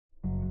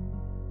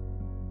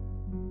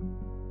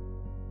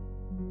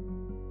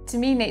To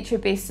me,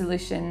 nature-based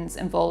solutions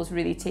involves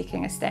really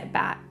taking a step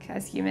back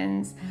as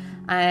humans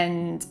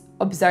and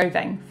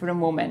observing for a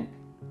moment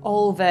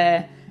all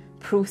the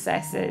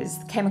processes,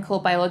 chemical,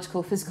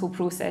 biological, physical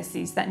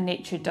processes that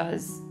nature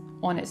does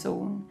on its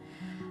own.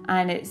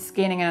 And it's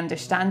gaining an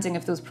understanding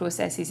of those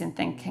processes and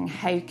thinking,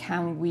 how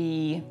can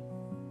we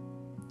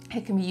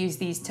use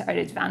these to our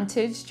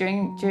advantage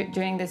during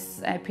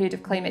this period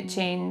of climate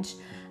change?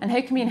 And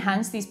how can we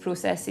enhance these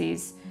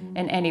processes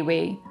in any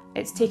way?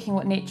 It's taking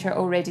what nature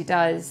already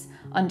does,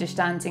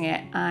 understanding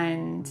it,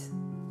 and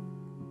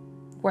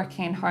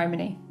working in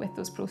harmony with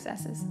those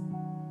processes.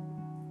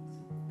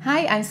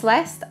 Hi, I'm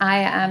Celeste. I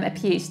am a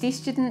PhD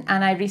student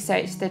and I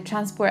research the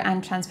transport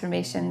and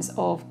transformations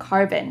of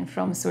carbon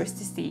from source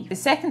to sea. The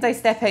second I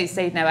step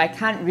outside now, I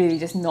can't really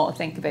just not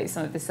think about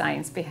some of the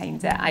science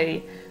behind it.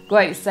 I go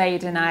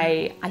outside and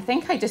I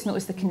think I just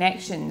notice the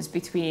connections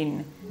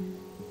between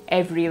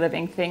every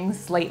living thing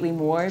slightly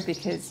more,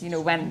 because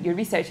when you're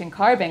researching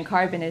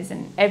carbon is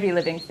in every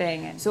living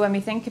thing. So when we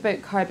think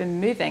about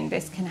carbon moving,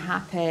 this can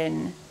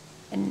happen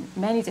in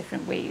many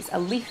different ways. A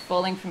leaf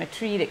falling from a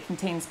tree that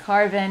contains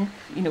carbon,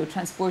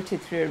 transported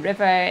through a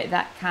river,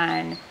 that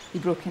can be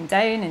broken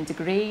down and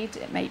degrade.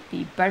 It might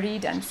be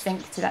buried and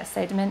sink to that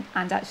sediment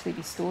and actually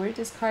be stored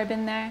as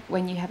carbon there.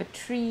 When you have a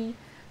tree,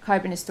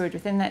 carbon is stored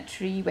within that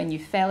tree. When you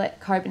fell it,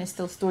 carbon is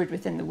still stored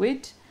within the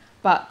wood,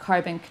 but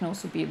carbon can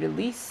also be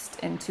released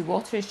into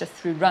waters just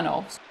through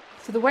runoff.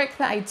 So the work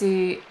that I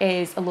do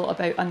is a lot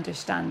about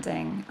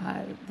understanding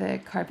the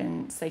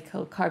carbon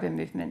cycle, carbon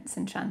movements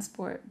in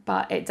transport,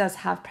 but it does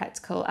have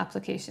practical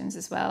applications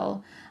as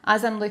well.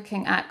 As I'm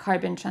looking at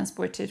carbon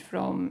transported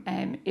from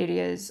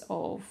areas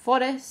of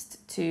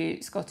forest to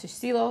Scottish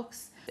sea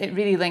lochs, it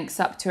really links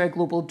up to our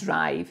global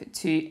drive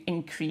to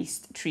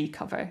increased tree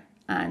cover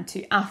and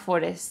to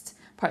afforest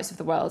parts of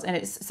the world, and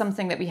it's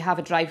something that we have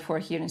a drive for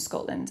here in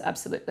Scotland,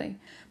 absolutely.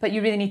 But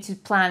you really need to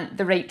plant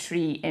the right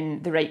tree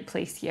in the right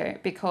place here,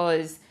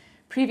 because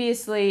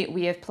previously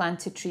we have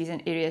planted trees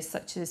in areas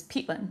such as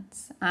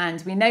peatlands,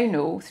 and we now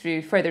know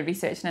through further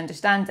research and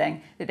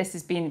understanding that this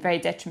has been very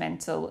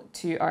detrimental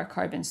to our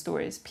carbon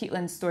stores.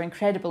 Peatlands store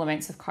incredible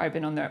amounts of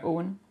carbon on their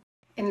own.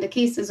 In the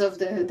cases of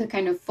the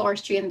kind of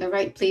forestry in the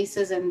right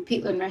places and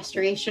peatland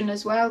restoration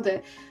as well,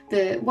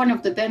 one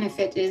of the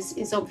benefit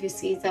is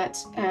obviously that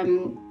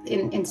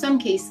in some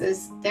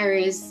cases there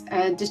is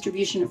a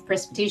distribution of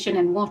precipitation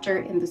and water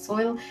in the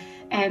soil,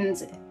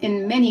 and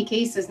in many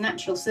cases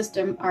natural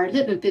systems are a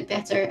little bit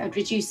better at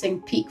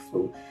reducing peak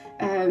flow.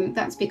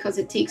 That's because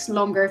it takes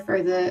longer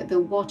for the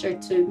water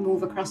to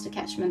move across the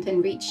catchment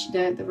and reach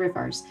the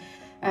rivers.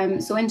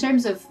 So in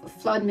terms of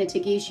flood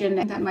mitigation,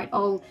 that might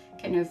all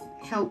kind of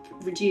help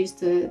reduce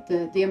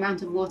the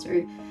amount of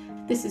water.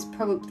 This is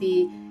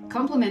probably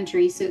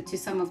complementary to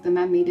some of the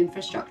man-made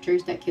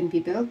infrastructures that can be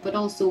built, but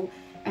also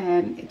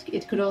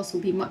it could also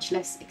be much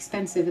less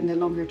expensive in the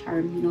longer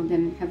term,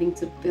 than having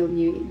to build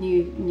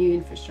new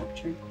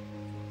infrastructure.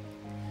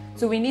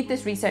 So we need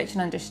this research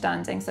and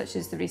understanding, such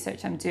as the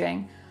research I'm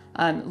doing,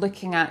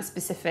 looking at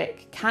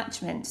specific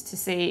catchments to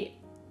say,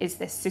 is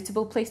this a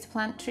suitable place to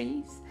plant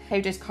trees? How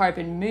does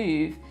carbon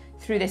move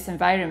through this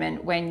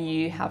environment when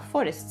you have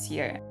forests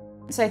here?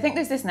 So I think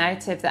there's this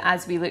narrative that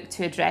as we look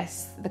to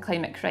address the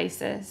climate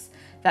crisis,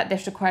 that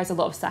this requires a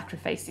lot of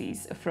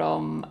sacrifices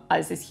from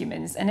us as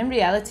humans. And in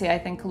reality, I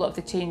think a lot of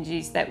the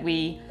changes that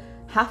we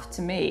have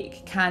to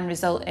make can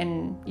result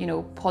in,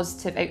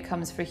 positive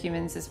outcomes for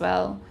humans as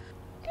well.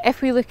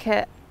 If we look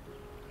at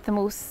the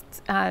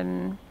most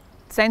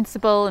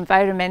sensible,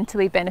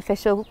 environmentally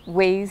beneficial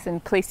ways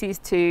and places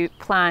to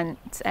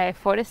plant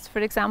forests, for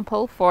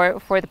example, for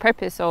the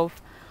purpose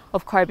of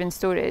carbon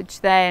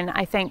storage, then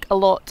I think a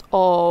lot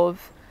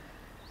of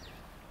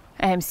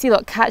sea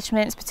loch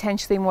catchments,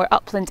 potentially more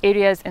upland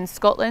areas in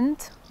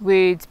Scotland,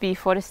 would be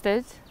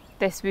forested.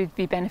 This would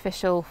be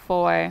beneficial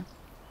for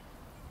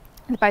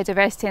the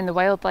biodiversity and the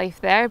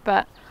wildlife there,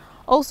 but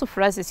also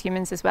for us as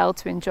humans as well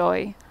to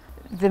enjoy.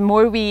 The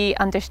more we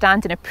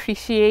understand and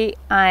appreciate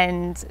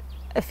and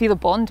feel a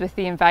bond with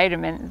the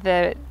environment,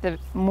 the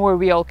more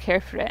we all care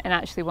for it and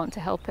actually want to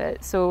help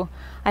it. So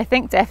I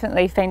think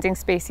definitely finding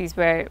spaces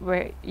where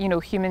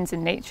humans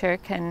and nature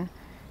can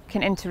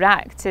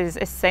interact is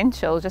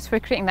essential just for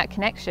creating that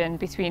connection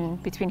between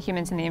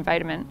humans and the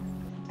environment.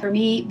 For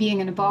me, being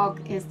in a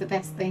bog is the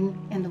best thing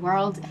in the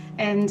world,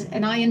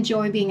 and I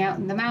enjoy being out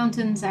in the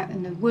mountains, out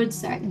in the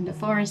woods, out in the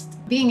forest.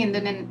 Being in the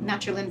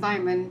natural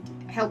environment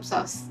helps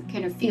us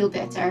kind of feel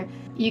better.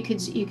 You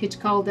could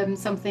call them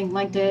something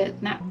like the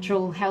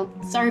natural health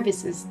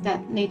services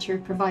that nature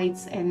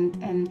provides,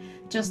 and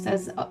just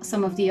as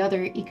some of the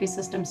other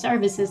ecosystem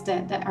services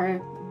that are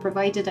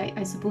provided,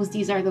 I suppose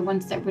these are the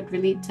ones that would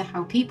relate to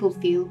how people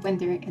feel when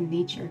they're in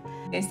nature.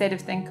 Instead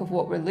of think of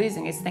what we're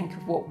losing, is think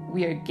of what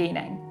we are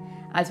gaining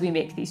as we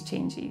make these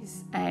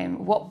changes.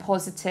 What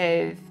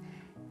positive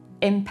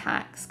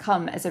impacts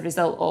come as a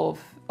result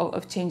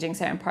of changing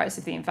certain parts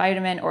of the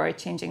environment or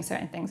changing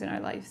certain things in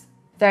our lives.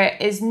 There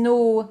is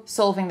no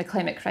solving the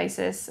climate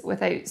crisis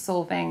without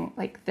solving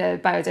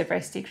the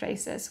biodiversity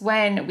crisis.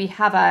 When we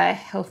have a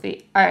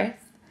healthy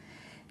earth,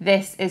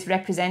 this is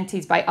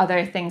represented by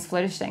other things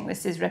flourishing.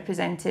 This is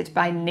represented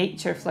by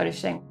nature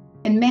flourishing.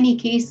 In many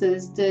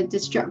cases, the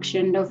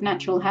destruction of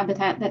natural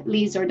habitat that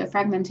leads, or the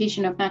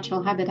fragmentation of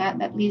natural habitat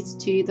that leads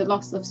to the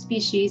loss of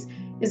species,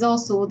 is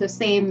also the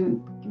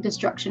same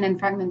destruction and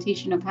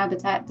fragmentation of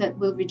habitat that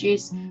will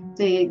reduce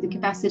the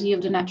capacity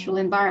of the natural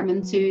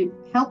environment to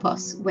help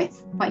us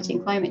with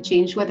fighting climate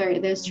change, whether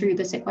it is through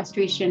the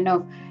sequestration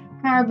of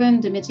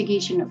carbon, the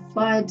mitigation of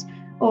flood,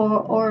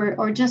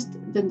 or just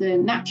the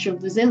natural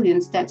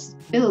resilience that's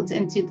built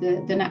into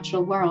the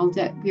natural world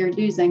that we're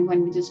losing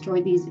when we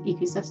destroy these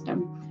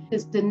ecosystems.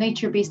 The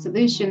nature-based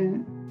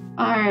solutions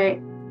are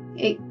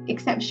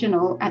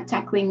exceptional at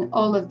tackling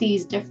all of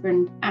these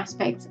different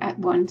aspects at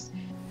once.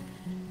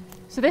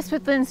 So this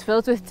woodland's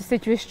filled with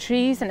deciduous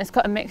trees, and it's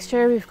got a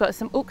mixture. We've got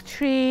some oak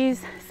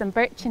trees, some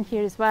birch in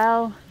here as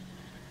well.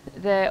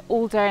 The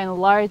older and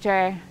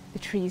larger the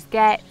trees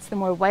get, the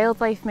more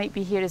wildlife might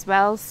be here as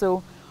well.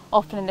 So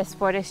often in this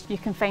forest you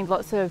can find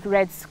lots of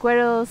red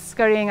squirrels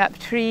scurrying up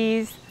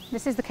trees.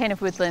 This is the kind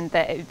of woodland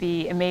that it would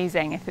be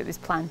amazing if it was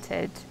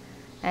planted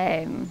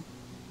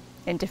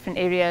in different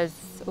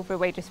areas, over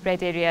wider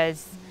spread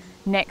areas,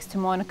 next to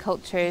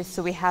monocultures,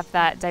 so we have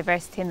that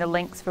diversity and the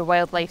links for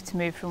wildlife to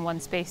move from one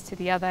space to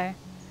the other.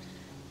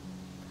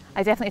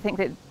 I definitely think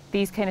that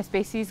these kind of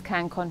spaces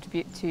can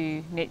contribute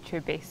to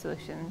nature-based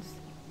solutions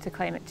to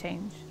climate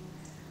change.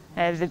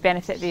 They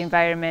benefit the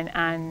environment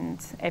and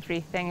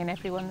everything and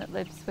everyone that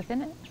lives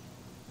within it.